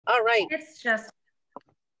All right. It's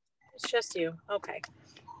just you. Okay.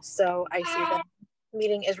 So I see the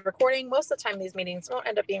meeting is recording. Most of the time these meetings won't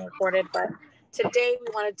end up being recorded, but today we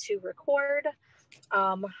wanted to record.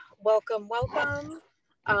 Welcome.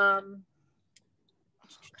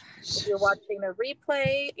 If you're watching the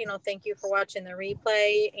replay, thank you for watching the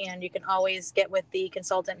replay, and you can always get with the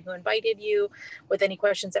consultant who invited you with any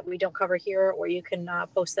questions that we don't cover here, or you can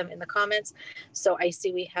post them in the comments. So I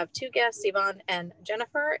see we have two guests, Yvonne and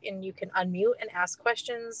Jennifer, and you can unmute and ask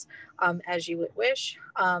questions as you would wish.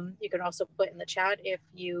 You can also put in the chat if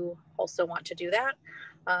you also want to do that.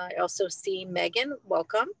 I also see Megan.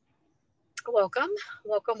 Welcome.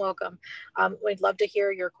 We'd love to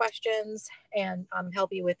hear your questions and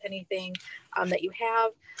help you with anything that you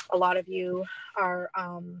have. A lot of you are,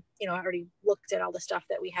 already looked at all the stuff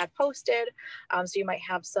that we had posted. So you might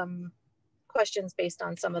have some questions based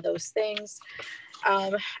on some of those things.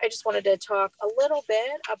 I just wanted to talk a little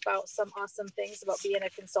bit about some awesome things about being a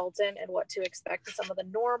consultant and what to expect and some of the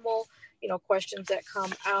normal, questions that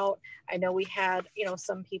come out. I know we had,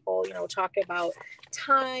 some people, talk about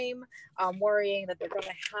time, worrying that they're going to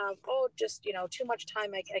have, too much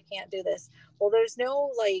time. I can't do this. Well, there's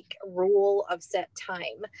no rule of set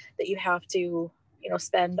time that you have to,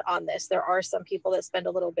 spend on this. There are some people that spend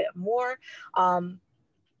a little bit more.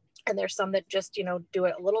 And there's some that just, do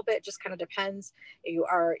it a little bit, just kind of depends. You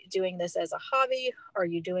are doing this as a hobby, or are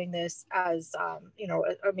you doing this as, a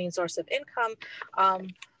main source of income?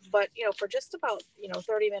 But, for just about,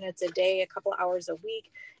 30 minutes a day, a couple hours a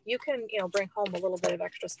week, you can, bring home a little bit of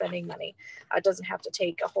extra spending money. It doesn't have to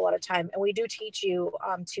take a whole lot of time. And we do teach you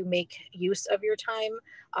to make use of your time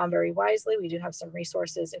very wisely. We do have some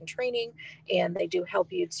resources and training, and they do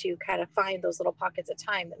help you to kind of find those little pockets of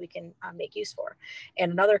time that we can make use for.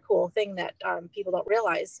 And another cool thing that people don't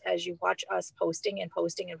realize as you watch us posting in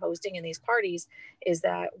these parties is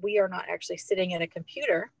that we are not actually sitting at a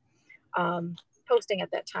computer posting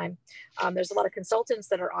at that time. There's a lot of consultants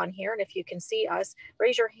that are on here, and if you can see us,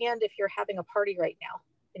 raise your hand if you're having a party right now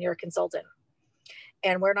and you're a consultant.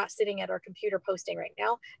 And we're not sitting at our computer posting right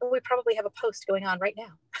now, and we probably have a post going on right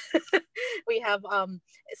now. We have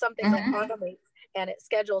something that automates and it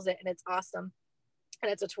schedules it, and it's awesome.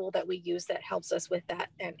 And it's a tool that we use that helps us with that,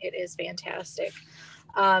 and it is fantastic.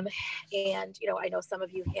 And, I know some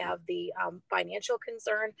of you have the financial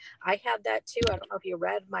concern. I had that too. I don't know if you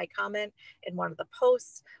read my comment in one of the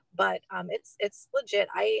posts, but it's legit.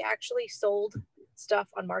 I actually sold stuff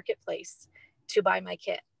on Marketplace to buy my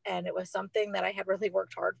kit. And it was something that I had really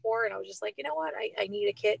worked hard for. And I was just like, you know what, I need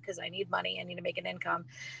a kit because I need money. I need to make an income.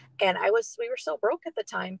 And we were so broke at the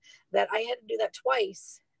time that I had to do that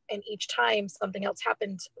twice. And each time something else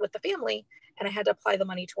happened with the family, and I had to apply the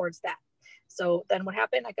money towards that. So then what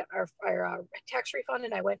happened? I got our tax refund,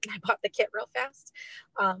 and I went and I bought the kit real fast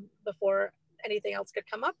before anything else could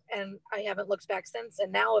come up. And I haven't looked back since.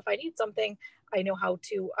 And now if I need something, I know how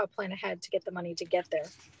to plan ahead to get the money to get there.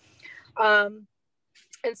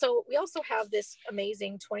 And so we also have this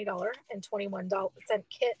amazing $20 and 21-cent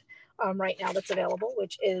kit right now that's available,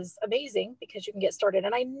 which is amazing because you can get started.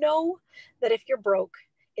 And I know that if you're broke,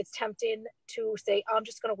 it's tempting to say, I'm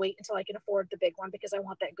just going to wait until I can afford the big one because I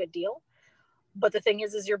want that good deal. But the thing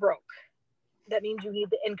is you're broke. That means you need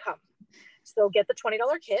the income. So get the $20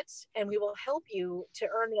 kit, and we will help you to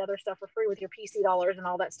earn the other stuff for free with your PC dollars and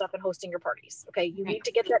all that stuff and hosting your parties. Okay. You need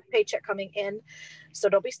to get that paycheck coming in. So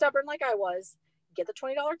don't be stubborn like I was. Get the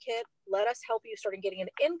 $20 kit. Let us help you start getting an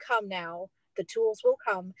income now. The tools will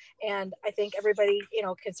come. And I think everybody,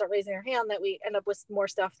 can start raising their hand that we end up with more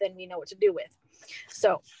stuff than we know what to do with.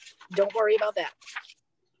 So don't worry about that.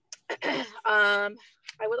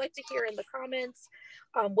 I would like to hear in the comments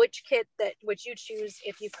which you choose,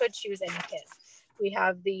 if you could choose any kit. We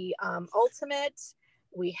have the Ultimate,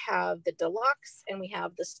 we have the Deluxe, and we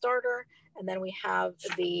have the Starter, and then we have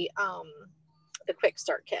the Quick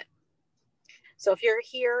Start kit. So if you're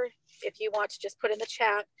here, if you want to just put in the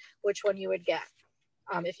chat which one you would get,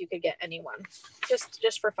 if you could get anyone,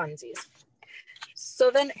 just for funsies.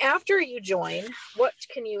 So then after you join, what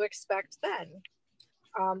can you expect then?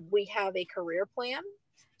 We have a career plan.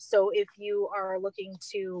 So if you are looking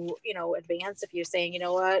to, advance, if you're saying, you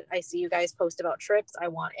know what, I see you guys post about trips, I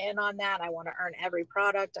want in on that. I want to earn every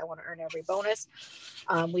product. I want to earn every bonus.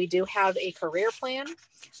 We do have a career plan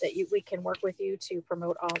that we can work with you to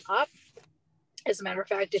promote on up. As a matter of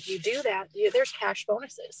fact, if you do that, there's cash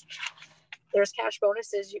bonuses. There's cash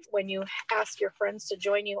bonuses. When you ask your friends to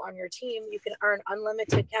join you on your team, you can earn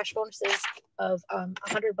unlimited cash bonuses of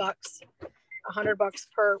 $100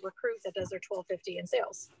 per recruit that does their $12.50 in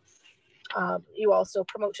sales. You also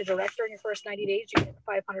promote to director in your first 90 days. You get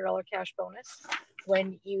a $500 cash bonus.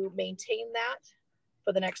 When you maintain that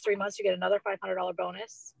for the next 3 months, you get another $500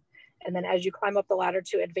 bonus. And then as you climb up the ladder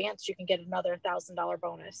to advanced, you can get another $1,000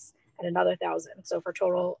 bonus and another 1,000. So for a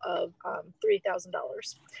total of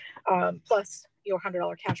 $3,000, plus your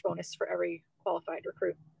 $100 cash bonus for every qualified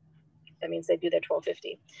recruit. That means they do their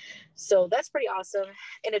 $1,250. So that's pretty awesome.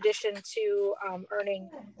 In addition to earning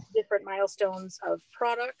different milestones of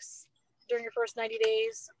products during your first 90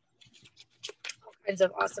 days, all kinds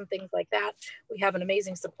of awesome things like that. We have an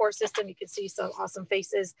amazing support system. You can see some awesome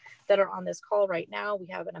faces that are on this call right now. We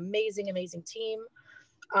have an amazing, amazing team.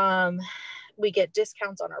 We get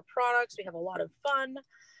discounts on our products. We have a lot of fun.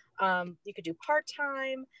 You could do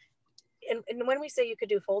part-time. And when we say you could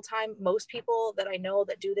do full-time, most people that I know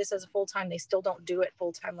that do this as a full-time, they still don't do it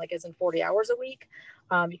full-time, like as in 40 hours a week.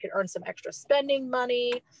 You can earn some extra spending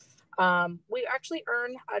money. We actually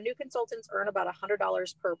new consultants earn about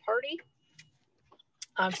 $100 per party.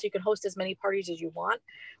 So you can host as many parties as you want.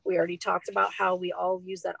 We already talked about how we all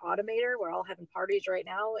use that automator. We're all having parties right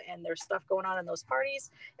now, and there's stuff going on in those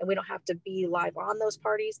parties, and we don't have to be live on those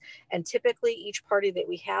parties. And typically each party that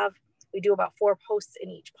we have, we do about 4 posts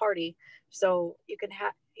in each party. So you can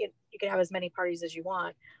have as many parties as you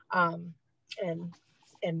want, and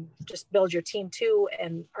just build your team too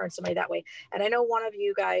and earn some money that way. And I know one of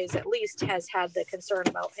you guys at least has had the concern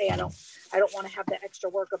about, hey, I don't want to have the extra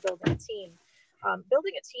work of building a team.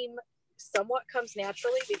 Building a team somewhat comes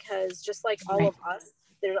naturally, because just like all of us,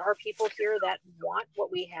 there are people here that want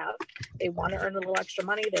what we have. They want to earn a little extra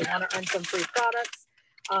money. They want to earn some free products.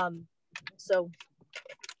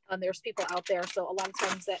 There's people out there. So a lot of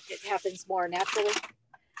times that it happens more naturally.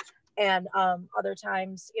 And other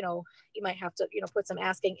times, you might have to, put some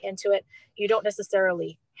asking into it. You don't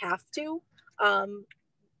necessarily have to,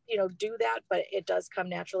 do that, but it does come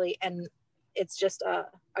naturally. And it's just a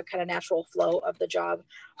kind of natural flow of the job.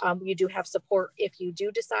 You do have support if you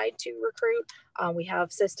do decide to recruit. We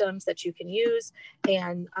have systems that you can use,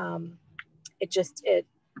 and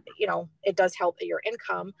it does help your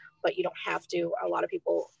income, but you don't have to. A lot of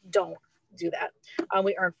people don't do that.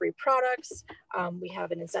 We earn free products. We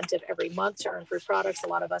have an incentive every month to earn free products. A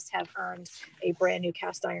lot of us have earned a brand new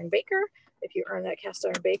cast iron baker. If you earn that cast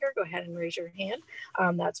iron baker, go ahead and raise your hand.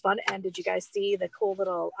 That's fun. And did you guys see the cool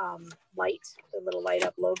little the little light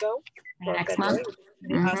up logo? Next month.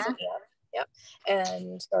 Awesome. Yeah. Yep.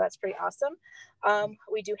 And so that's pretty awesome.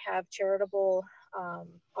 We do have charitable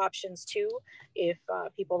options too. If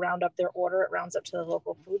people round up their order, it rounds up to the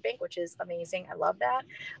local food bank, which is amazing. I love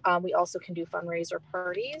that. We also can do fundraiser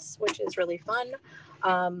parties, which is really fun.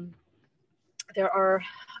 There are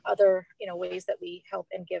other, ways that we help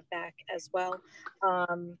and give back as well.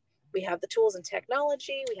 We have the tools and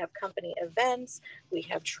technology, we have company events, we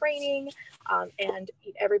have training, and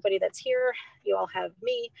everybody that's here, you all have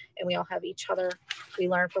me, and we all have each other. We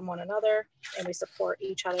learn from one another, and we support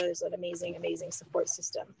each other. There's an amazing, amazing support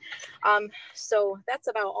system. So that's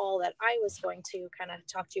about all that I was going to kind of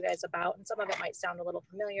talk to you guys about, and some of it might sound a little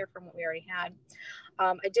familiar from what we already had.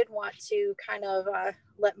 I did want to kind of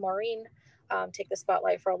let Maureen take the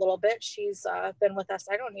spotlight for a little bit. She's been with us,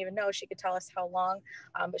 I don't even know, she could tell us how long,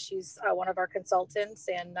 but she's one of our consultants,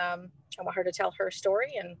 and I want her to tell her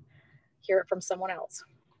story and hear it from someone else.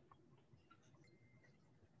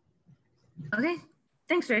 Okay,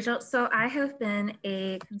 thanks, Rachel. So I have been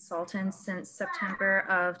a consultant since September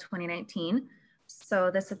of 2019.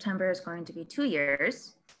 So this September is going to be 2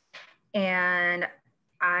 years. And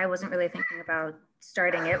I wasn't really thinking about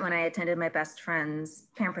starting it when I attended my best friend's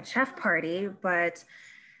Pampered Chef party, but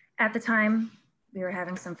at the time we were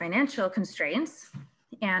having some financial constraints.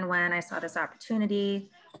 And when I saw this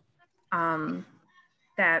opportunity,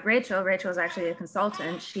 that Rachel was actually a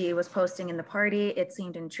consultant, she was posting in the party, it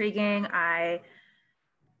seemed intriguing. I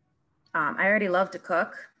already love to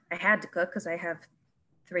cook. I had to cook because I have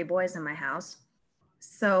 3 boys in my house.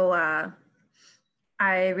 So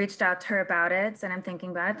I reached out to her about it, said I'm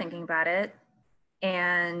thinking about it.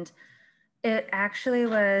 And it actually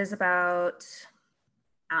was about,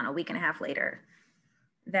 I don't know, a week and a half later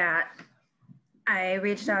that I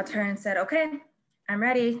reached out to her and said, okay, I'm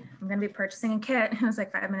ready. I'm going to be purchasing a kit. It was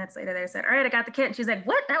like 5 minutes later, they said, all right, I got the kit. And she's like,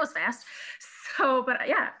 what? That was fast. So, but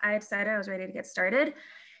yeah, I decided I was ready to get started.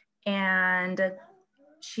 And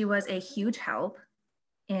she was a huge help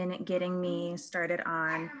in getting me started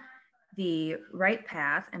on the right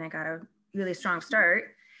path. And I got a really strong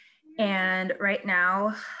start. And right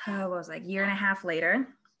now, what was like a year and a half later,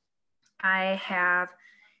 I have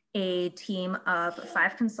a team of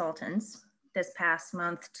 5 consultants. This past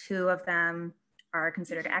month, 2 of them are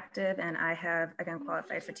considered active, and I have again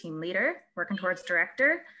qualified for team leader, working towards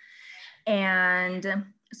director. And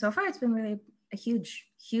so far it's been really, a huge,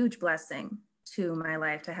 huge blessing to my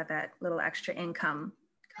life to have that little extra income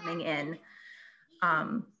coming in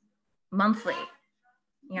monthly.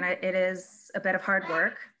 You know, it is a bit of hard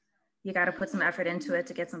work. You got to put some effort into it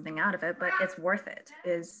to get something out of it, but it's worth it. It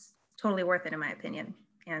is totally worth it in my opinion.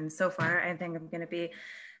 And so far, I think I'm going to be a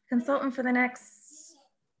consultant for the next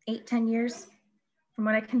 8-10 years, from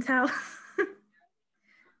what I can tell.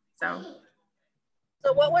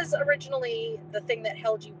 So what was originally the thing that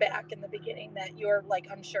held you back in the beginning that you're like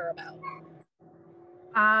unsure about?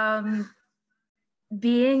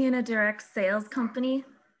 Being in a direct sales company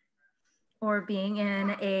or being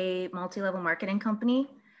in a multi-level marketing company.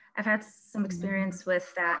 I've had some experience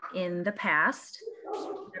with that in the past.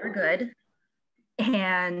 Never good.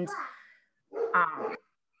 And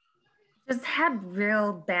just had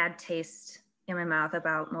real bad taste in my mouth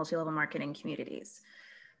about multi-level marketing communities.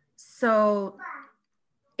 So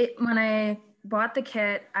when I bought the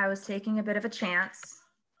kit, I was taking a bit of a chance.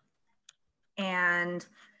 And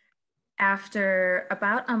after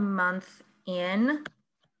about a month in,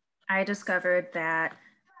 I discovered that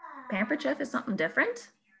Pampered Chef is something different.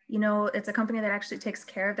 You know, it's a company that actually takes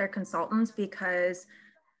care of their consultants, because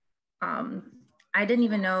I didn't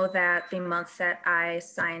even know that the month that I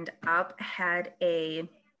signed up had a,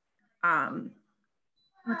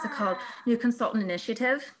 what's it called? New consultant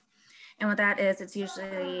initiative. And what that is, it's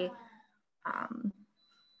usually,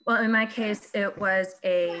 well, in my case, it was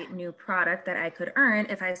a new product that I could earn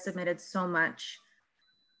if I submitted so much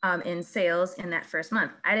in sales in that first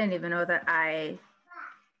month. I didn't even know that I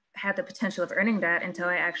had the potential of earning that until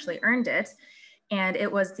I actually earned it. And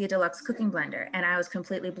it was the deluxe cooking blender. And I was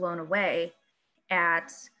completely blown away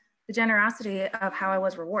at the generosity of how I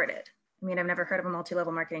was rewarded. I mean, I've never heard of a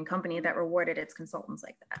multi-level marketing company that rewarded its consultants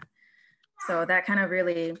like that. So that kind of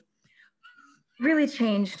really, really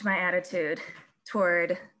changed my attitude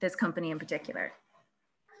toward this company in particular.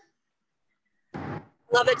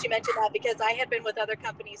 Love that you mentioned that, because I had been with other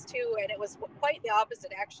companies too, and it was quite the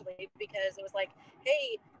opposite actually, because it was like,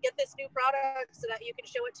 hey, get this new product so that you can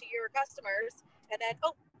show it to your customers, and then,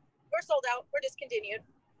 oh, we're sold out, we're discontinued.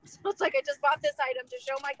 So it's like, I just bought this item to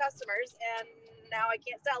show my customers, and now I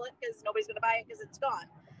can't sell it because nobody's going to buy it because it's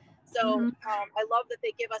gone. So I love that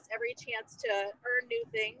they give us every chance to earn new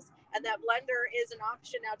things, and that blender is an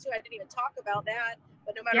option now too. I didn't even talk about that,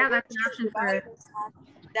 but no matter what you buy,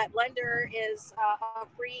 that blender is a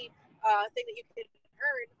free thing that you can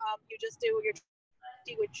earn. You just do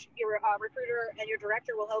which your recruiter and your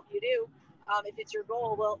director will help you do. If it's your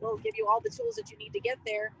goal, we'll give you all the tools that you need to get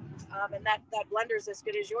there. And that blender is as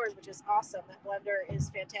good as yours, which is awesome. That blender is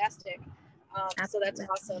fantastic. So that's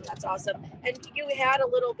awesome. That's awesome. And you had a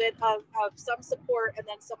little bit of some support and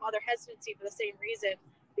then some other hesitancy for the same reason,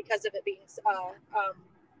 because of it being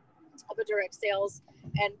of a direct sales.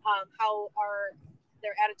 And how are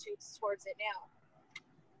their attitudes towards it now?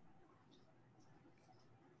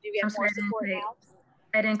 Do you get more support now?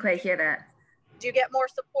 I didn't quite hear that. Do you get more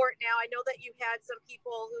support now? I know that you had some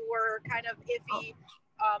people who were kind of iffy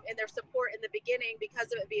in their support in the beginning because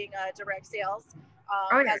of it being direct sales.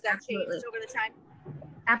 Has that changed over the time?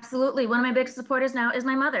 Absolutely. One of my big supporters now is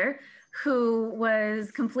my mother, who was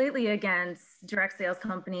completely against direct sales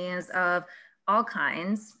companies of all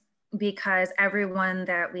kinds, because everyone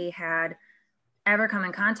that we had ever come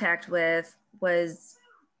in contact with was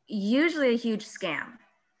usually a huge scam.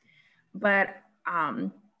 But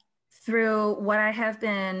through what I have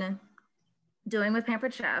been doing with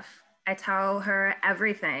Pampered Chef, I tell her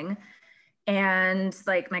everything, and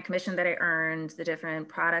like my commission that I earned, the different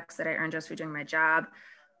products that I earned just for doing my job.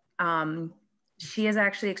 She is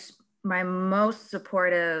actually my most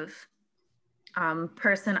supportive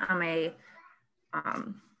person on my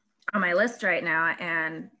list right now,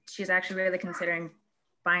 and she's actually really considering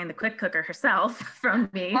buying the quick cooker herself from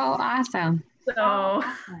me. Oh, awesome. So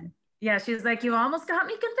yeah, she's like, you almost got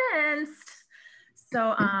me convinced.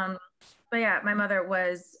 So but yeah, my mother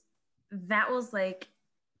that was like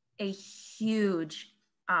a huge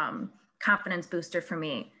confidence booster for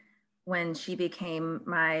me when she became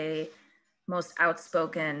my most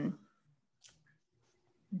outspoken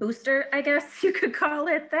booster, I guess you could call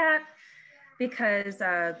it that, because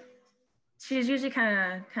she's usually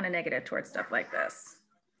kind of negative towards stuff like this.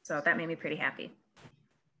 So that made me pretty happy.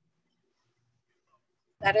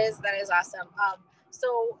 That is awesome.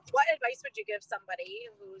 So what advice would you give somebody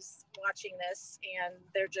who's watching this and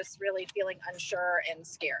they're just really feeling unsure and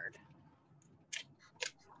scared?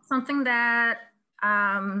 Something that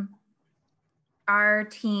our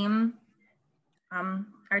team,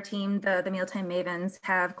 the Mealtime Mavens,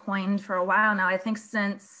 have coined for a while now, I think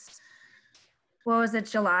since, what was it,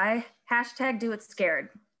 July? #DoItScared.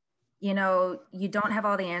 you know, you don't have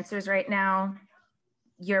all the answers right now.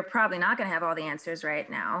 You're probably not going to have all the answers right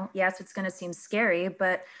now. Yes, it's going to seem scary,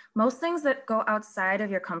 but most things that go outside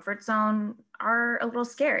of your comfort zone are a little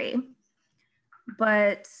scary,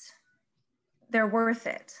 but they're worth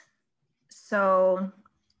it. So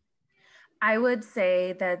I would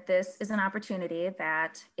say that this is an opportunity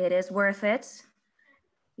that it is worth it.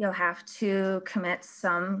 You'll have to commit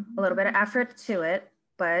a little bit of effort to it,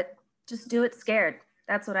 but just do it scared.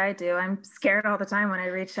 That's what I do. I'm scared all the time when I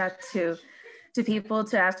reach out to people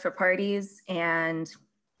to ask for parties and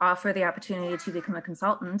offer the opportunity to become a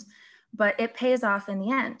consultant, but it pays off in the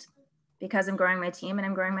end because I'm growing my team and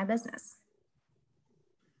I'm growing my business.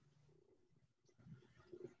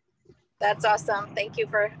 That's awesome. Thank you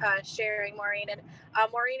for sharing, Maureen. And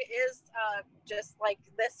Maureen is just like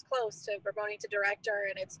this close to promoting to director.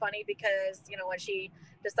 And it's funny because, you know, when she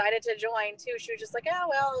decided to join too, she was just like, oh,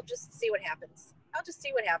 well, I'll just see what happens. I'll just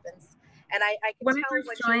see what happens. And I can tell when she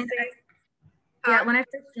was saying, yeah, when I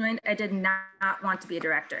first joined, I did not want to be a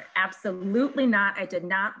director. Absolutely not. I did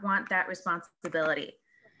not want that responsibility.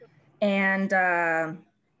 And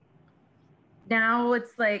now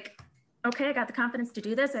it's like, okay, I got the confidence to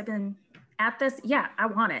do this. I've been at this. Yeah, I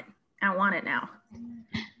want it. I want it now.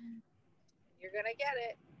 You're going to get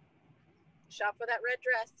it. Shop for that red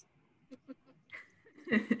dress.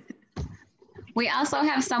 We also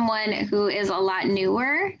have someone who is a lot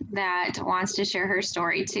newer that wants to share her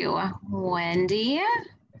story too. Wendy,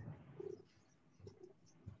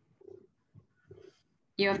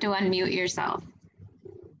 you have to unmute yourself.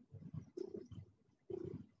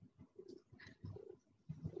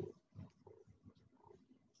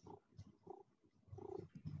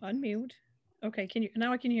 Unmute. Okay, can you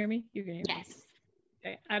now? Can you hear me? You can hear me. Yes.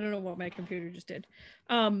 Okay, I don't know what my computer just did.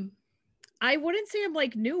 I wouldn't say I'm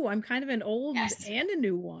like new. I'm kind of an old and a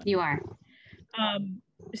new one. You are.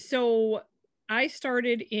 So I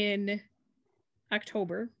started in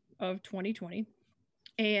October of 2020,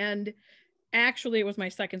 and actually it was my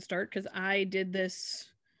second start because I did this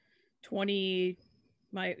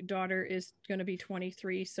my daughter is going to be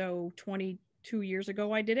 23, so 22 years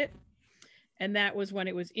ago I did it. And that was when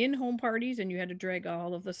it was in-home parties and you had to drag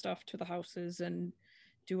all of the stuff to the houses and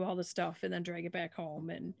do all the stuff and then drag it back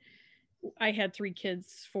home. And I had 3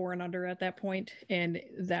 kids, 4 and under at that point, and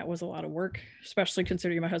that was a lot of work, especially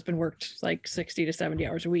considering my husband worked like 60 to 70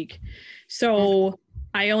 hours a week. So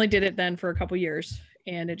I only did it then for a couple years,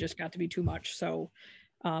 and it just got to be too much. So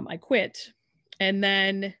I quit. And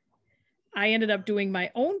then I ended up doing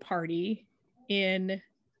my own party in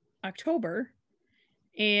October,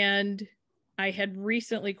 and I had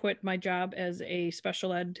recently quit my job as a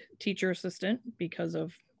special ed teacher assistant because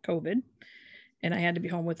of COVID, and I had to be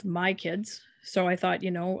home with my kids. So I thought,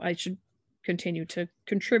 you know, I should continue to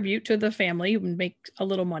contribute to the family and make a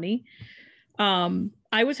little money.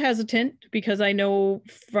 I was hesitant because I know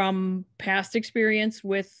from past experience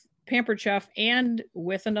with Pampered Chef and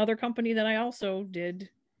with another company that I also did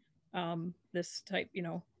this type, you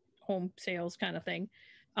know, home sales kind of thing.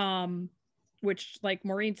 Which, like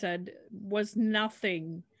Maureen said, was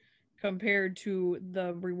nothing compared to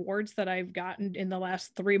the rewards that I've gotten in the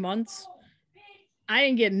last 3 months. I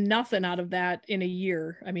didn't get nothing out of that in a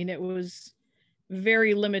year. I mean, it was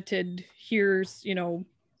very limited. Here's, you know,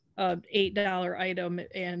 a $8 item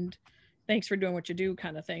and thanks for doing what you do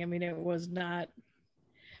kind of thing. I mean, it was not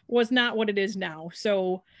what it is now.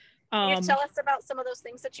 So can you tell us about some of those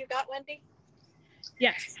things that you got, Wendy?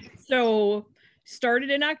 Yes. So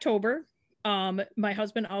started in October. My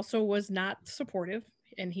husband also was not supportive,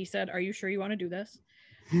 and he said, "Are you sure you want to do this?"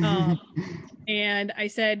 And I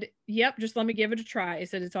said, "Yep, just let me give it a try." I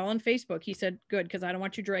said, "It's all on Facebook." He said, "Good, because I don't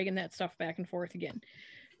want you dragging that stuff back and forth again."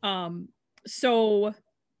 So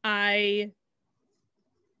I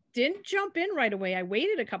didn't jump in right away. I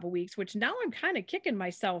waited a couple weeks, which now I'm kind of kicking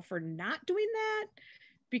myself for not doing that,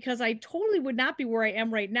 because I totally would not be where I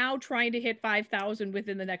am right now trying to hit 5,000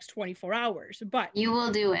 within the next 24 hours. But you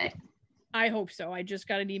will do it. I hope so. I just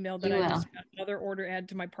got an email that I just got another order add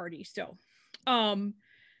to my party. So,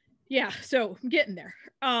 yeah, so I'm getting there.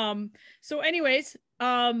 So anyways,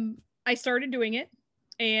 I started doing it,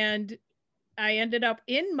 and I ended up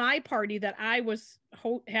in my party that I was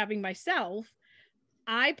having myself.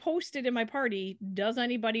 I posted in my party, does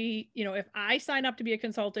anybody, you know, if I sign up to be a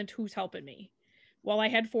consultant, who's helping me? Well, I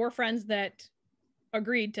had 4 friends that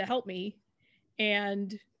agreed to help me,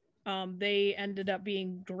 and they ended up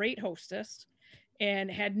being great hostess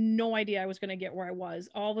and had no idea I was going to get where I was.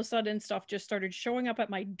 All of a sudden, stuff just started showing up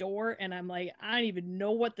at my door, and I'm like, I don't even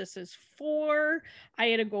know what this is for. I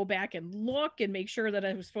had to go back and look and make sure that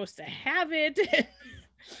I was supposed to have it.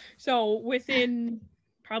 So within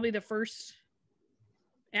probably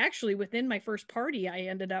actually within my first party, I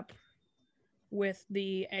ended up with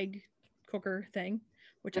the egg cooker thing,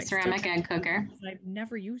 which The ceramic egg cooker. I've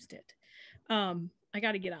never used it. I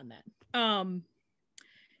got to get on that.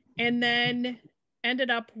 And then ended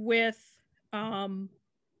up with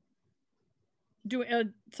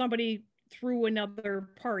doing somebody through another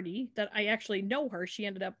party that I actually know her. She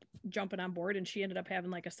ended up jumping on board, and she ended up having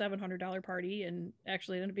like a $700 party, and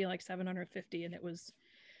actually it ended up being like $750, and it was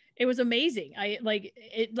amazing.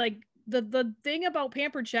 The thing about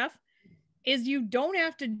Pampered Chef is you don't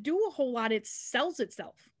have to do a whole lot. It sells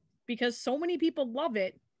itself because so many people love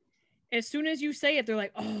it. As soon as you say it, they're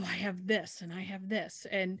like, oh, I have this and I have this.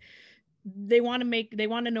 And they want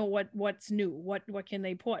to know what's new, what can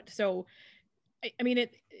they put. So, I mean,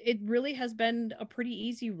 it really has been a pretty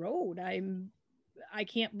easy road. I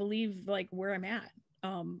can't believe like where I'm at.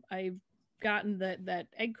 I've gotten that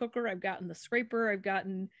egg cooker. I've gotten the scraper. I've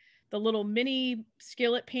gotten the little mini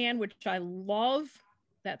skillet pan, which I love.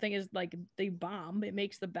 That thing is like the bomb. It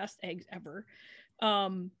makes the best eggs ever.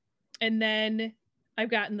 And then I've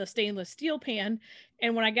gotten the stainless steel pan.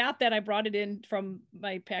 And when I got that, I brought it in from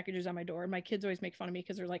my packages on my door. And my kids always make fun of me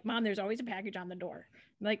because they're like, Mom, there's always a package on the door.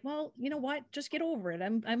 I'm like, well, you know what? Just get over it.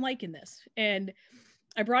 I'm liking this. And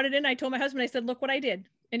I brought it in. I told my husband, I said, look what I did.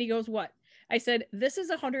 And he goes, what? I said, this is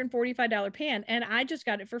a $145 pan. And I just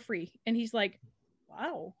got it for free. And he's like,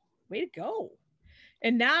 wow, way to go.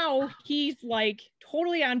 And now he's like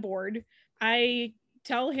totally on board. I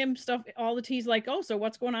tell him stuff all the time. He's like, oh, so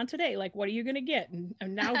what's going on today? Like, what are you going to get? And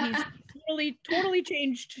now he's totally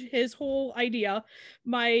changed his whole idea.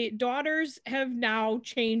 My daughters have now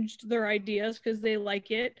changed their ideas because they like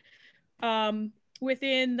it.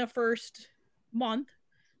 Within the first month,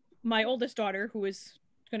 my oldest daughter, who is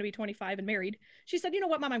going to be 25 and married, she said, you know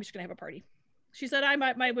what, Mom, I'm just going to have a party. She said,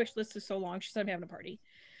 my wish list is so long. She said, I'm having a party.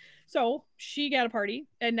 So she got a party.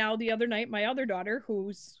 And now the other night, my other daughter,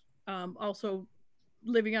 who's also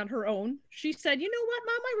living on her own, she said, you know what,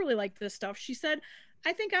 Mom, I really like this stuff. She said,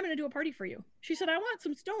 I think I'm going to do a party for you. She said, I want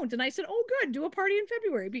some stones. And I said, oh, good. Do a party in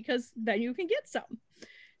February because then you can get some.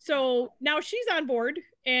 So now she's on board.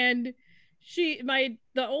 And the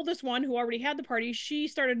oldest one who already had the party, she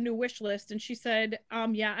started a new wish list. And she said,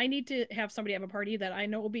 yeah, I need to have somebody have a party that I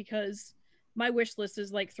know because my wish list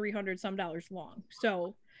is like $300 some long.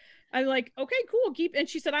 So I'm like, okay, cool. And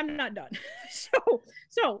she said, I'm not done.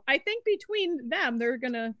 So I think between them, they're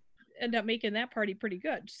going to end up making that party pretty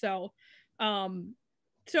good. So I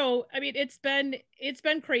mean, it's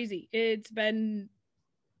been crazy. It's been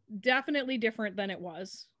definitely different than it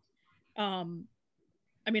was.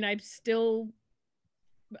 I mean, I'm still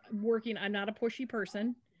working. I'm not a pushy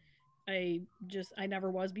person. I never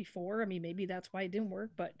was before. I mean, maybe that's why it didn't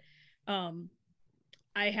work, but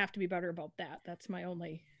I have to be better about that. That's my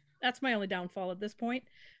only downfall at this point.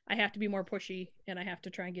 I have to be more pushy and I have to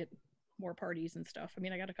try and get more parties and stuff. I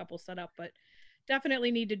mean, I got a couple set up, but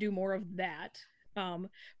definitely need to do more of that.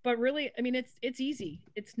 But really, I mean, it's easy.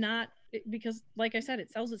 It's not because like I said,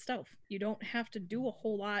 it sells itself. You don't have to do a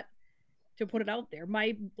whole lot to put it out there.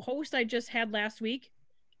 My host I just had last week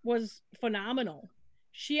was phenomenal.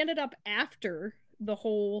 She ended up after the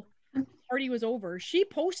whole party was over. She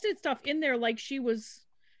posted stuff in there like she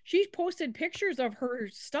posted pictures of her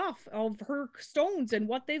stuff, of her stones and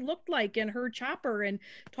what they looked like and her chopper, and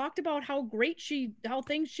talked about how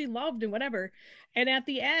things she loved and whatever. And at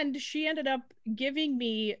the end, she ended up giving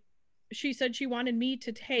me, she said she wanted me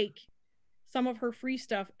to take some of her free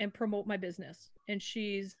stuff and promote my business. And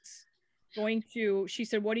she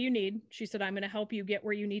said, what do you need? She said, I'm going to help you get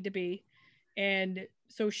where you need to be. And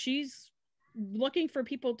so she's looking for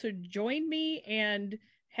people to join me and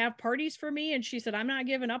have parties for me. And she said, I'm not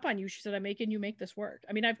giving up on you. She said, I'm making you make this work.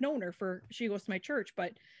 I mean, I've known her she goes to my church,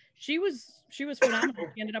 but she was phenomenal.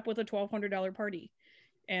 She ended up with a $1,200 party.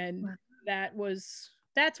 And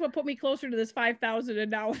that's what put me closer to this 5,000.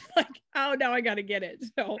 And now like, oh, now I got to get it.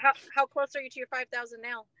 So how close are you to your 5,000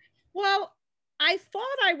 now? Well, I thought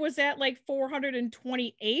I was at like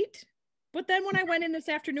 428, but then when I went in this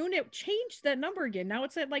afternoon, it changed that number again. Now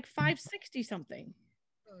it's at like 560 something.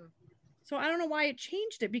 So I don't know why it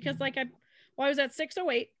changed it, because like I was at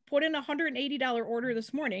 608, put in a $180 order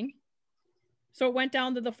this morning. So it went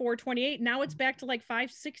down to the 428. Now it's back to like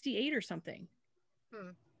 568 or something.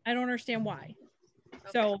 I don't understand why. Okay.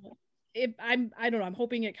 So I don't know. I'm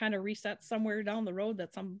hoping it kind of resets somewhere down the road,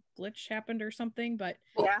 that some glitch happened or something, but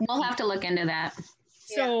yeah, we'll have to look into that.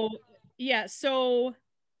 So yeah,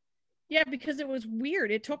 because it was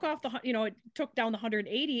weird. It took off it took down the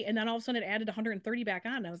 180 and then all of a sudden it added 130 back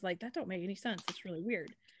on. I was like, that don't make any sense. It's really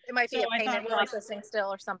weird. It might be a payment processing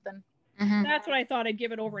still or something. That's what I thought. I'd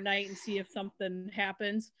give it overnight and see if something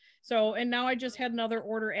happens. So, and now I just had another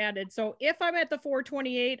order added. So if I'm at the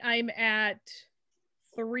 428, I'm at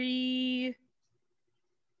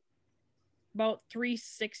about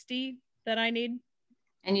 360 that I need.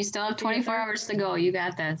 And you still have 24 hours to go. You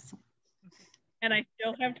got this. And I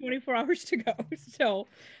still have 24 hours to go. So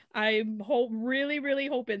I'm really, really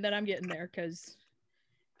hoping that I'm getting there, because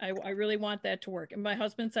I really want that to work. And my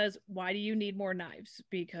husband says, why do you need more knives?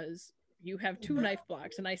 Because you have 2 knife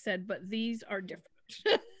blocks. And I said, but these are different.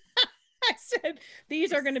 I said,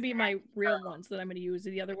 these are going to be my real ones that I'm going to use.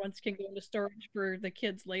 The other ones can go into storage for the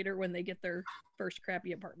kids later when they get their first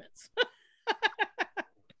crappy apartments.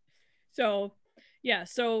 So yeah,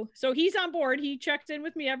 so he's on board. He checks in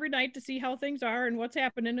with me every night to see how things are and what's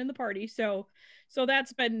happening in the party. So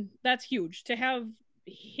that's huge. To have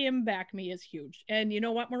him back me is huge. And you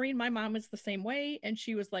know what, Maureen, my mom is the same way. And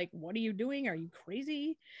she was like, what are you doing? Are you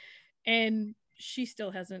crazy? And she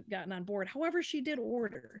still hasn't gotten on board. However, she did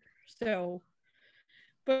order. So,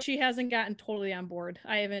 but she hasn't gotten totally on board.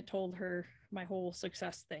 I haven't told her my whole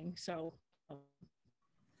success thing. So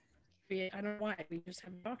I don't know why. We just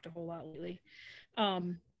haven't talked a whole lot lately. So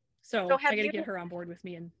I got to get her on board with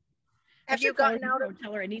me. And have you gotten out of?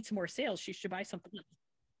 Tell her I need some more sales. She should buy something.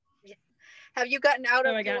 Yeah. Have you gotten out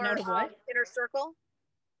of your what? inner circle?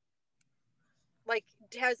 Like,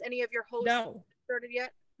 has any of your hosts started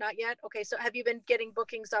yet? Not yet. Okay, so have you been getting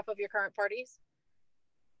bookings off of your current parties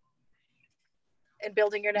and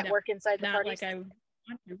building your network inside the parties? Not like I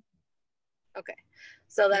want to. Okay,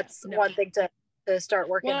 so that's one thing to start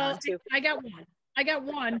working on too. I got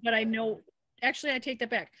one, but I know. Actually, I take that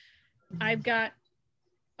back. I've got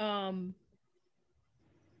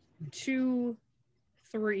 2,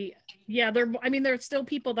 3. Yeah, there's still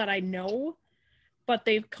people that I know, but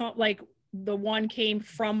they've come, like the one came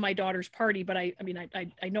from my daughter's party, but I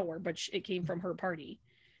know her, but it came from her party.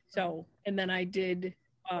 So, and then I did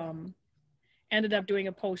ended up doing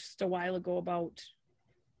a post a while ago about,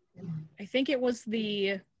 I think it was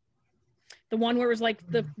the one where it was like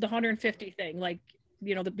the 150 thing, like,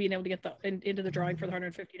 you know, the being able to get into the drawing for the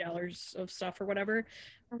 $150 of stuff or whatever.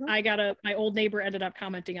 My old neighbor ended up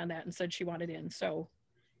commenting on that and said she wanted in. So,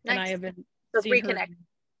 nice. And I have been seeing her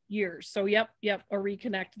years. So yep, a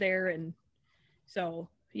reconnect there. And so,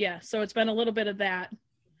 yeah, so it's been a little bit of that.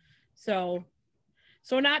 So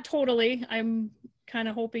not totally. I'm kind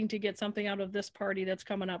of hoping to get something out of this party that's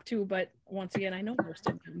coming up too. But once again, I know most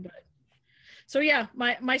of them, but so yeah,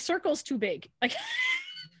 my circle's too big. Like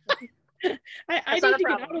I need to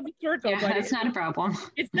get out of the circle. Yeah, but it's not a problem.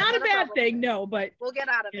 It's not a bad thing, no. But we'll get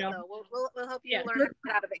out of it though. We'll help you learn how to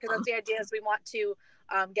get out of it, because that's the idea. Is we want to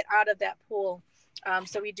get out of that pool.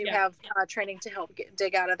 So we do have training to help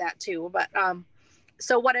dig out of that too. But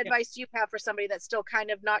so what advice do you have for somebody that's still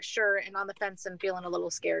kind of not sure and on the fence and feeling a little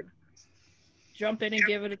scared? Jump in and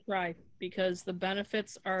give it a try, because the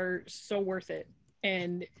benefits are so worth it.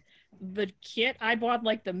 And the kit, I bought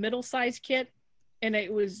like the middle size kit, and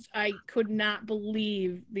I could not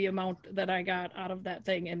believe the amount that I got out of that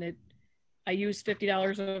thing. And I used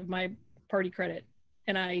 $50 of my party credit,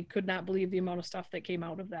 and I could not believe the amount of stuff that came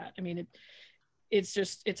out of that. I mean,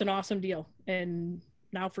 it's an awesome deal. And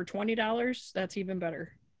now for $20, that's even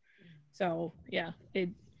better. So yeah,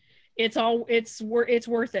 it's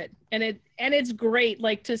worth it. And it's great,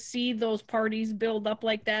 like, to see those parties build up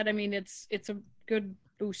like that. I mean, it's a good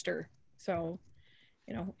booster. So,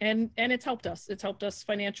 you know, and it's helped us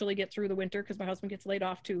financially get through the winter, because my husband gets laid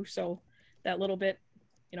off too. So that little bit,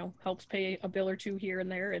 you know, helps pay a bill or two here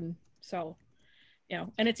and there. And so, you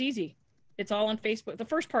know, and it's easy. It's all on Facebook. The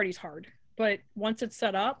first party's hard, but once it's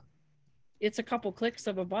set up, it's a couple clicks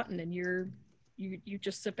of a button, and you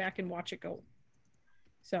just sit back and watch it go.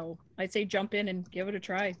 So I'd say jump in and give it a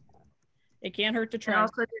try. It can't hurt to try.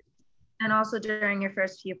 And also during your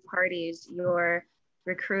first few parties, your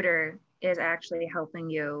recruiter is actually helping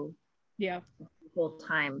you full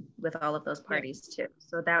time with all of those parties too.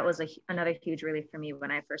 So that was another huge relief for me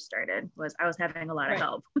when I first started, was I was having a lot of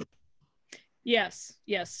help. Yes,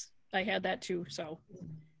 I had that too. So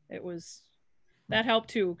that helped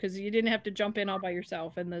too, because you didn't have to jump in all by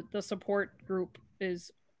yourself, and the support group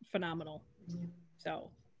is phenomenal.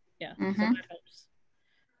 So yeah, so that helps.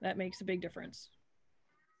 That makes a big difference.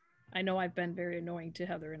 I know I've been very annoying to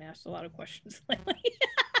Heather and asked a lot of questions lately.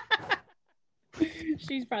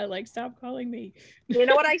 She's probably like, stop calling me. You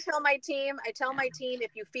know what I tell my team? I tell my team,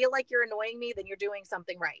 if you feel like you're annoying me, then you're doing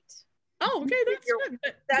something right. Oh, okay, that's good.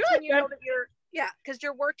 That's when you know that because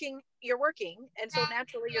you're working, and so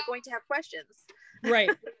naturally you're going to have questions. Right.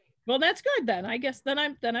 Well, that's good then. I guess then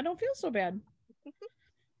I don't feel so bad.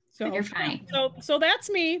 So you're fine. So that's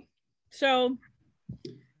me. So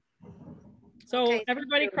Okay,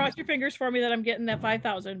 everybody cross your fingers for me that I'm getting that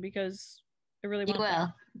 5,000 because I really You want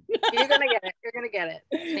that. will. you're gonna get it. You're gonna get it.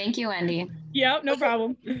 Thank you, Wendy. Yeah, no Okay.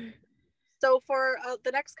 problem. So for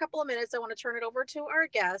the next couple of minutes, I want to turn it over to our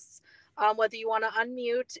guests. Whether you want to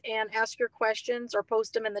unmute and ask your questions or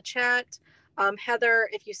post them in the chat. Heather,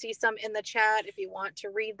 if you see some in the chat, if you want to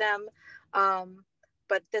read them.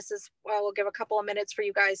 But this is, well, we'll give a couple of minutes for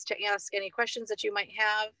you guys to ask any questions that you might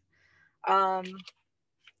have.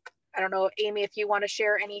 I don't know, Amy, if you want to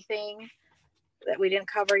share anything that we didn't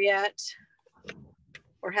cover yet,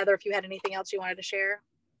 or Heather, if you had anything else you wanted to share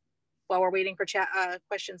while we're waiting for chat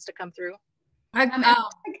questions to come through.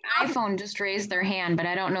 iPhone just raised their hand, but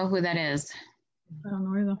I don't know who that is. I don't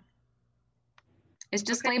know either. It's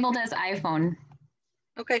just labeled as iPhone.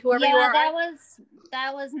 Okay, whoever you are.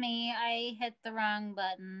 That was me. I hit the wrong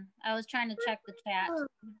button. I was trying to check the chat.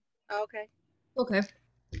 Okay. Okay.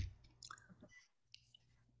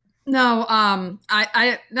 No,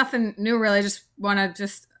 I nothing new really. I just want to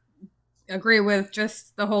just agree with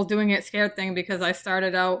just the whole doing it scared thing, because I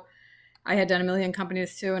started out, I had done a million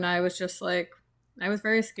companies too, and I was just like, I was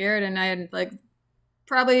very scared, and I had like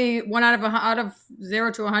probably one out of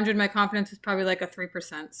 0 to 100, my confidence is probably like a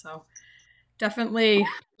 3%. So definitely,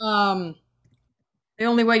 the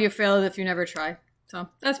only way you fail is if you never try. So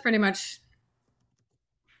that's pretty much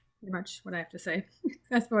what I have to say.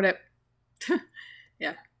 That's about it.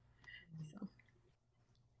 Yeah.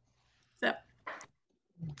 So.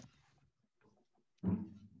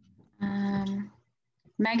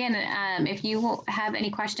 Megan, if you have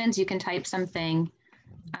any questions, you can type something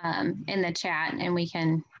in the chat and we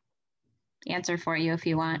can answer for you if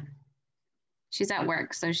you want. She's at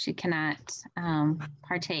work, so she cannot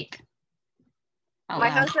partake. My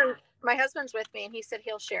husband's with me, and he said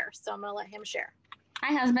he'll share, so I'm gonna let him share.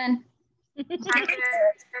 Hi, husband.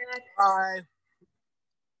 Hi.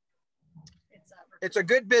 It's a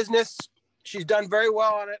good business. She's done very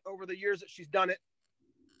well on it over the years that she's done it.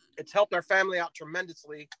 It's helped our family out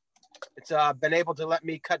tremendously. It's been able to let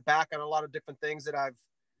me cut back on a lot of different things that I've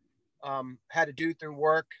had to do through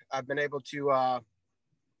work. I've been able to,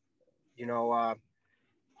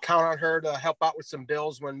 count on her to help out with some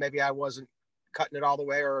bills when maybe I wasn't cutting it all the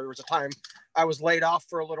way, or there was a time I was laid off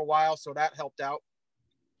for a little while, so that helped out.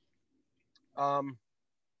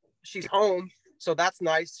 She's home, so that's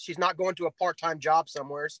nice. She's not going to a part-time job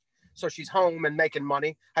somewhere, so she's home and making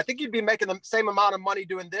money. I think you'd be making the same amount of money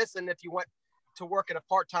doing this, and if you went to work at a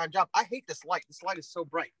part-time job. I hate this light. This light is so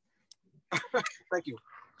bright. Thank you.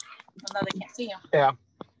 No, they can't see you. Yeah. A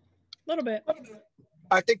little bit.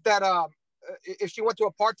 I think that if she went to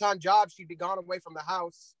a part-time job, she'd be gone away from the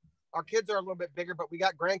house. Our kids are a little bit bigger, but we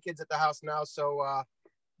got grandkids at the house now. So,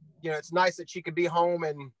 it's nice that she could be home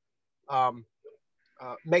and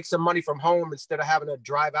make some money from home instead of having to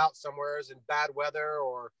drive out somewhere in bad weather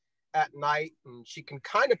or at night. And she can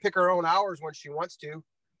kind of pick her own hours when she wants to,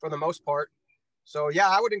 for the most part. So yeah,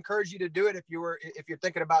 I would encourage you to do it if you're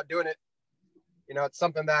thinking about doing it. It's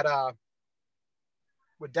something that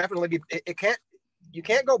would definitely be. You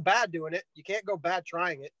can't go bad doing it. You can't go bad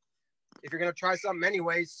trying it. If you're gonna try something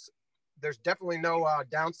anyways, there's definitely no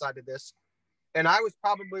downside to this. And I was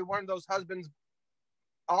probably one of those husbands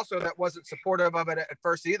also that wasn't supportive of it at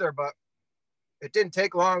first either. But it didn't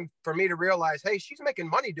take long for me to realize, hey, she's making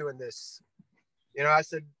money doing this. I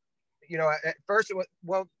said, at first,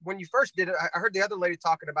 when you first did it, I heard the other lady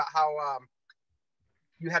talking about how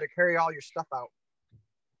you had to carry all your stuff out.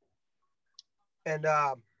 And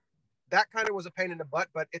that kind of was a pain in the butt,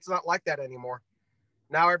 but it's not like that anymore.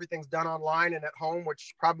 Now everything's done online and at home,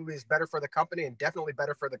 which probably is better for the company and definitely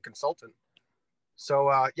better for the consultant.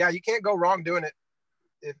 So yeah, you can't go wrong doing it.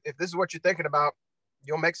 If this is what you're thinking about,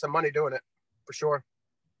 you'll make some money doing it for sure.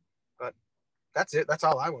 But that's it. That's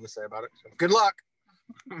all I want to say about it. So good luck.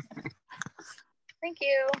 Thank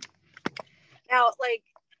you. Now,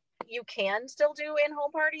 you can still do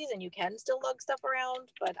in-home parties and you can still lug stuff around,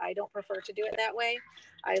 but I don't prefer to do it that way.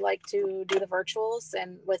 I like to do the virtuals,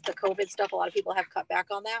 and with the COVID stuff, a lot of people have cut back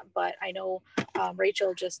on that, but I know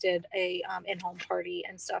Rachel just did a in-home party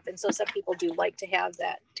and stuff, and so some people do like to have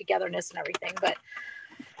that togetherness and everything, but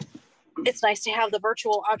it's nice to have the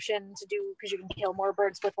virtual option to do, because you can kill more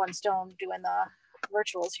birds with one stone doing the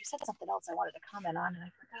virtuals. You said something else I wanted to comment on and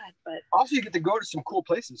I forgot, but also you get to go to some cool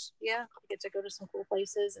places. Yeah, you get to go to some cool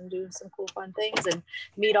places and do some cool fun things and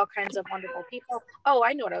meet all kinds of wonderful people. Oh,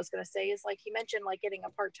 I know what I was going to say is, he mentioned getting a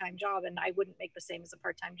part-time job, and I wouldn't make the same as a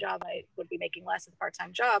part-time job. I would be making less as a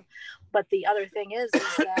part-time job. But the other thing is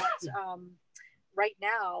that right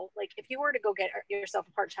now, if you were to go get yourself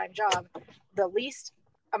a part-time job, the least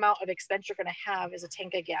amount of expense you're going to have is a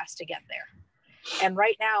tank of gas to get there. And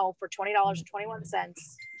right now for $20.21,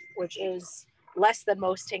 which is less than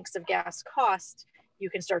most tanks of gas cost, you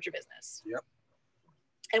can start your business. Yep.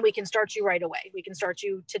 And we can start you right away. We can start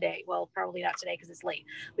you today. Well, probably not today because it's late.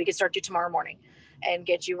 We can start you tomorrow morning and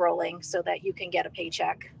get you rolling so that you can get a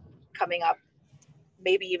paycheck coming up,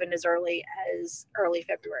 maybe even as early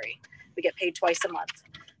February. We get paid twice a month.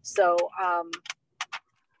 So,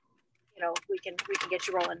 you know, we can get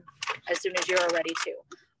you rolling as soon as you're ready to.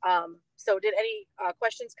 So did any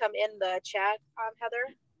questions come in the chat,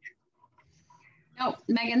 Heather? No,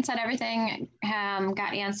 Megan said everything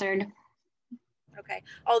got answered. Okay.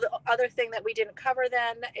 Oh, the other thing that we didn't cover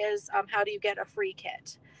then is how do you get a free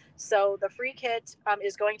kit? So the free kit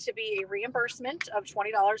is going to be a reimbursement of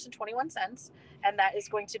 $20.21, and that is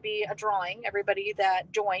going to be a drawing. Everybody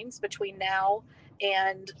that joins between now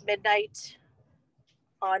and midnight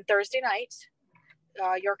on Thursday night,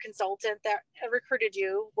 your consultant that recruited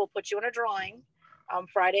you will put you in a drawing.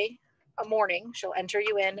 Friday morning, she'll enter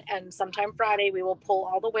you in, and sometime Friday we will pull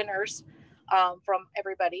all the winners from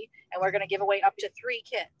everybody, and we're going to give away up to 3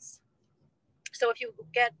 kits. So if you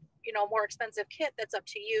get, you know, more expensive kit, that's up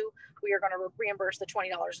to you. We are going to reimburse the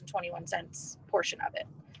 $20.21 portion of it.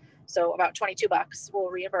 So about $22 we'll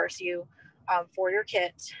reimburse you for your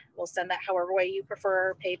kit. We'll send that however way you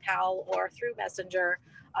prefer, PayPal or through Messenger,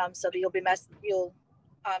 so that you'll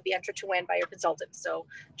be entered to win by your consultant. So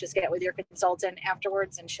just get with your consultant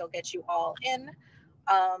afterwards and she'll get you all in.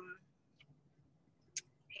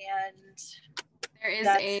 And there is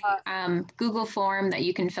a Google form that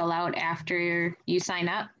you can fill out after you sign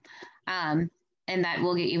up, and that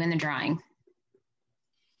will get you in the drawing.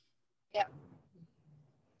 Yeah.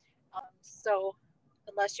 So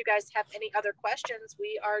unless you guys have any other questions,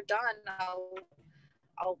 we are done.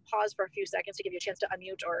 I'll pause for a few seconds to give you a chance to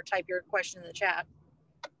unmute or type your question in the chat.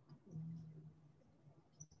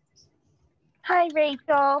 Hi,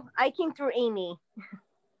 Rachel. I came through Amy,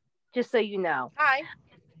 just so you know. Hi.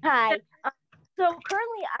 Hi. So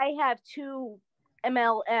currently I have 2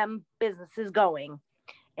 MLM businesses going,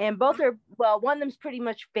 and both are, well, one of them's pretty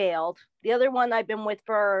much failed. The other one I've been with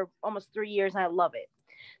for almost 3 years and I love it.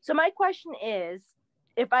 So my question is,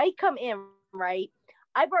 if I come in, right,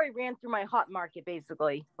 I've already ran through my hot market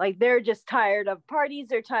basically. Like they're just tired of parties.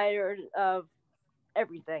 They're tired of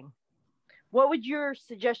everything. What would your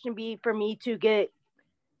suggestion be for me to get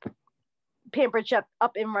Pampered Chef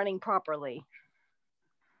up and running properly?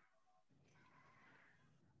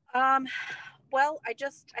 Well, I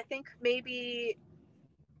think maybe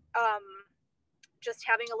just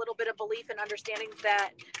having a little bit of belief and understanding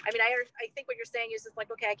that, I mean, I think what you're saying is just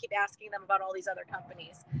like, okay, I keep asking them about all these other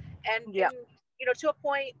companies. And, yeah. and you know, to a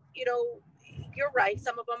point, you know, you're right.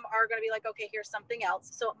 Some of them are going to be like, okay, here's something else.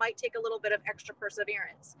 So it might take a little bit of extra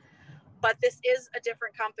perseverance. But this is a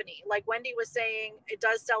different company. Like Wendy was saying, it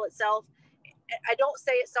does sell itself. I don't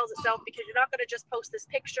say it sells itself because you're not going to just post this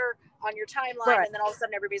picture on your timeline and then all of a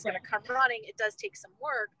sudden everybody's going to come running. It does take some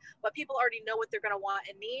work, but people already know what they're going to want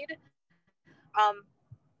and need.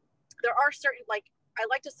 There are certain, like, I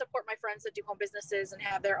like to support my friends that do home businesses and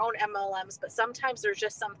have their own MLMs, but sometimes there's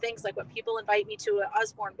just some things, like when people invite me to an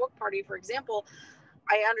Usborne book party, for example,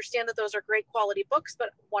 I understand that those are great quality books, but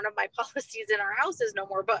one of my policies in our house is no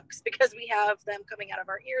more books because we have them coming out of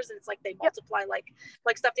our ears and it's like they multiply like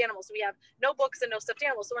stuffed animals. So we have no books and no stuffed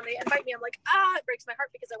animals. So when they invite me, I'm like, it breaks my heart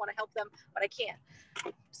because I want to help them, but I can't.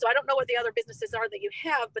 So I don't know what the other businesses are that you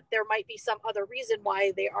have, but there might be some other reason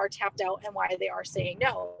why they are tapped out and why they are saying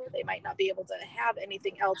no. They might not be able to have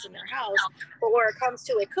anything else in their house. But where it comes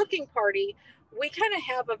to a cooking party, we kind of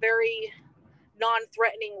have a very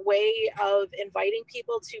non-threatening way of inviting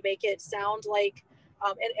people to make it sound like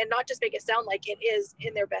and not just make it sound like it is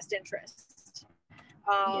in their best interest.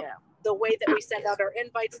 The way that we send out our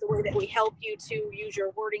invites, the way that we help you to use your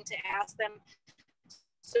wording to ask them,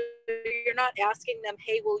 so you're not asking them,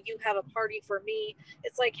 hey, will you have a party for me?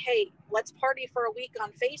 It's like, hey, let's party for a week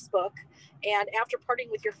on Facebook, and after partying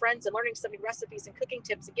with your friends and learning some new recipes and cooking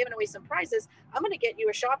tips and giving away some prizes, I'm going to get you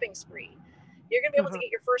a shopping spree. You're going to be able to get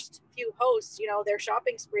your first few hosts, you know, their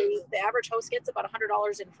shopping spree. The average host gets about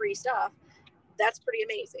 $100 in free stuff. That's pretty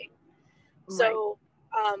amazing. Right. So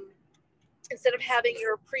instead of having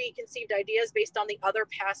your preconceived ideas based on the other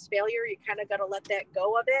past failure, you kind of got to let that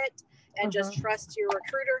go a bit and just trust your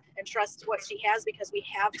recruiter and trust what she has, because we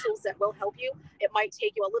have tools that will help you. It might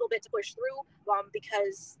take you a little bit to push through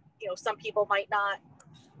because, you know, some people might not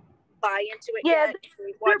buy into it yet.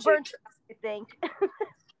 They're burnt, I think.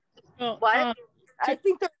 Well, what? I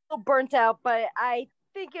think they're a little burnt out, but I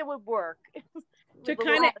think it would work. To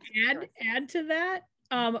kind of add to that,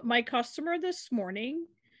 my customer this morning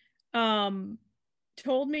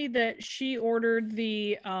told me that she ordered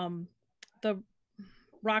the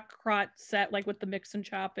rock crot set, like with the mix and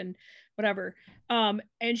chop and whatever.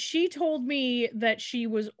 And she told me that she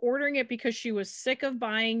was ordering it because she was sick of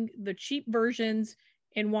buying the cheap versions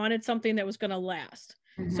and wanted something that was going to last.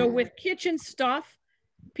 So with kitchen stuff,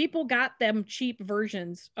 people got them cheap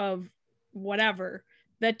versions of whatever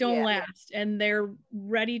that don't last, and they're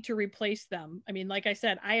ready to replace them. I mean, like I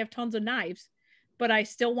said, I have tons of knives, but I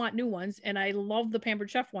still want new ones, and I love the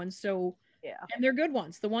Pampered Chef ones. So and they're good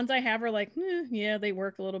ones. The ones I have are like, yeah, they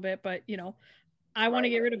work a little bit, but you know, I want to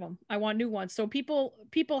get rid of them. I want new ones. So people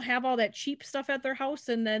have all that cheap stuff at their house,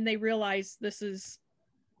 and then they realize this is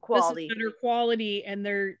quality. This is better quality, and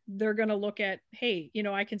they're gonna look at, hey, you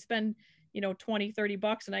know, I can spend, you know,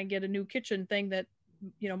 $20-$30 and I can get a new kitchen thing that,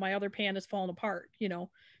 you know, my other pan is falling apart, you know.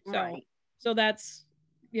 So so that's,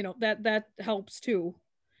 you know, that helps too.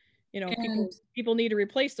 You know, people need to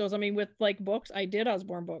replace those. I mean, with like books, I did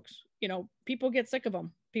Osborne books. You know, people get sick of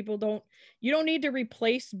them. You don't need to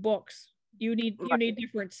replace books. You need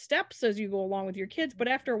different steps as you go along with your kids, but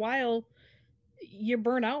after a while you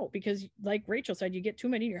burn out because, like Rachel said, you get too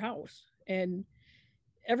many in your house, and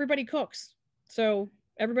everybody cooks, so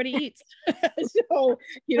everybody eats. So,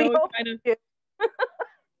 you know, kind of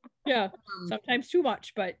yeah, sometimes too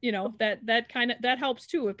much, but you know, that helps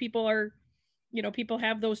too. If people are, you know, people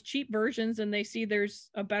have those cheap versions and they see there's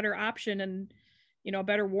a better option and, you know, a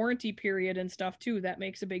better warranty period and stuff too, that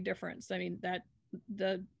makes a big difference. I mean, that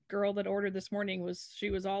the girl that ordered this morning she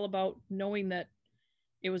was all about knowing that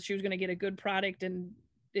she was going to get a good product and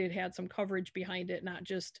it had some coverage behind it, not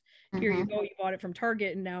just here you go, you bought it from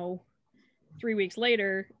Target and now 3 weeks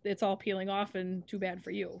later it's all peeling off and too bad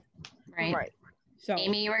for you. Right. So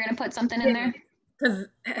Amy, you were going to put something in there? Because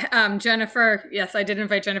Jennifer, yes, I did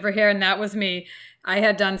invite Jennifer here, and that was me. I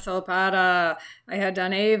had done Silpada, I had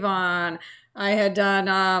done Avon, I had done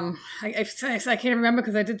I can't remember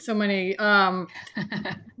because I did so many Young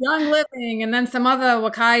Living, and then some other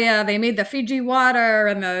Wakaya. They made the Fiji water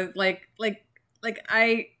and the like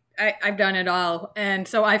I've done it all, and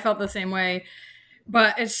so I felt the same way.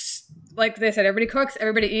 But it's like they said, everybody cooks,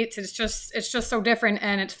 everybody eats. It's just so different,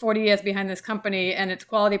 and it's 40 years behind this company, and it's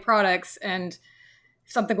quality products, and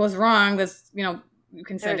if something goes wrong, there's, you know, you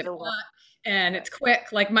can send it back, and it's quick.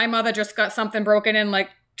 Like my mother just got something broken in like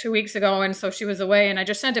 2 weeks ago, and so she was away, and I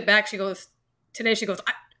just sent it back. She goes,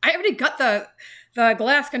 I already got the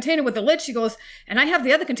glass container with the lid. She goes, and I have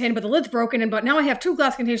the other container, but the lid's broken, but now I have 2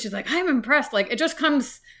 glass containers. She's like, I'm impressed. Like, it just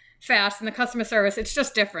comes fast, and the customer service, it's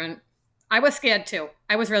just different. I was scared too.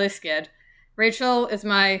 I was really scared. Rachel is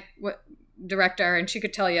my director, and she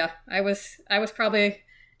could tell you, I was probably,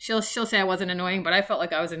 she'll say I wasn't annoying, but I felt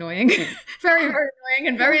like I was annoying. Very, very annoying,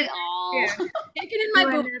 and very, take it in my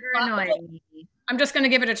boot. I'm just going to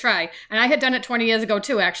give it a try. And I had done it 20 years ago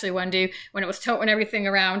too, actually, Wendy, when it was toting everything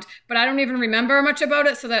around, but I don't even remember much about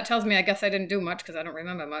it. So that tells me, I guess I didn't do much because I don't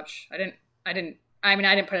remember much. I didn't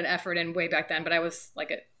put an effort in way back then, but I was a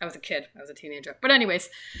kid. I was a teenager. But anyways,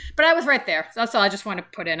 but I was right there. So that's all I just want to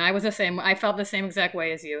put in. I felt the same exact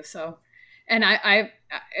way as you. So, and I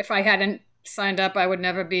if I hadn't signed up, I would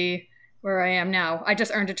never be where I am now. I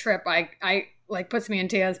just earned a trip. I like puts me in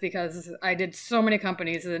tears because I did so many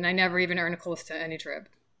companies and I never even earned close to any trip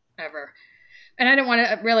ever. And I didn't want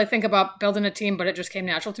to really think about building a team, but it just came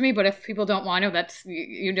natural to me. But if people don't want to,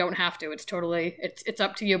 you don't have to. It's totally, it's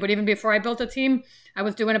up to you. But even before I built a team, I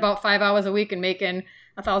was doing about 5 hours a week and making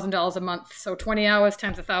 $1,000 a month. So 20 hours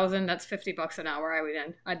times 1,000, that's $50 an hour I would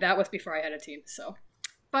in. That was before I had a team. So,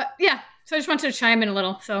 but yeah, so I just wanted to chime in a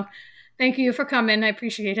little. So thank you for coming. I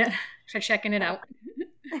appreciate it, for checking it out.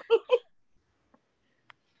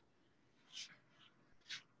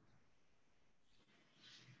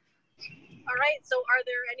 All right, so are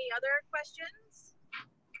there any other questions?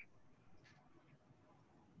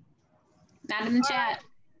 Not in the chat.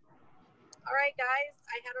 All right, guys,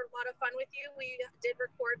 I had a lot of fun with you. We did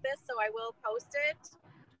record this, so I will post it.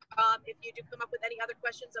 If you do come up with any other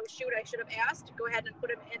questions, oh shoot, I should have asked, go ahead and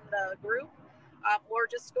put them in the group,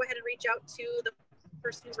 or just go ahead and reach out to the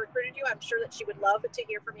person who recruited you. I'm sure that she would love to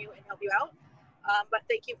hear from you and help you out. But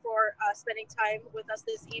thank you for spending time with us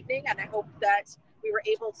this evening, and I hope that we were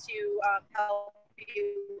able to help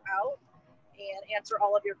you out and answer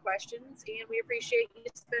all of your questions, and we appreciate you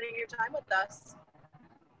spending your time with us.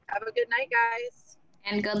 Have a good night, guys.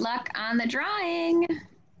 And good luck on the drawing.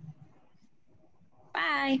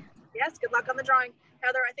 Bye. Yes, good luck on the drawing.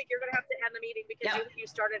 Heather, I think you're going to have to end the meeting because you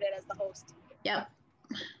started it as the host. Yep.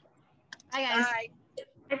 Bye, guys. Bye.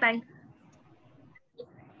 Bye-bye.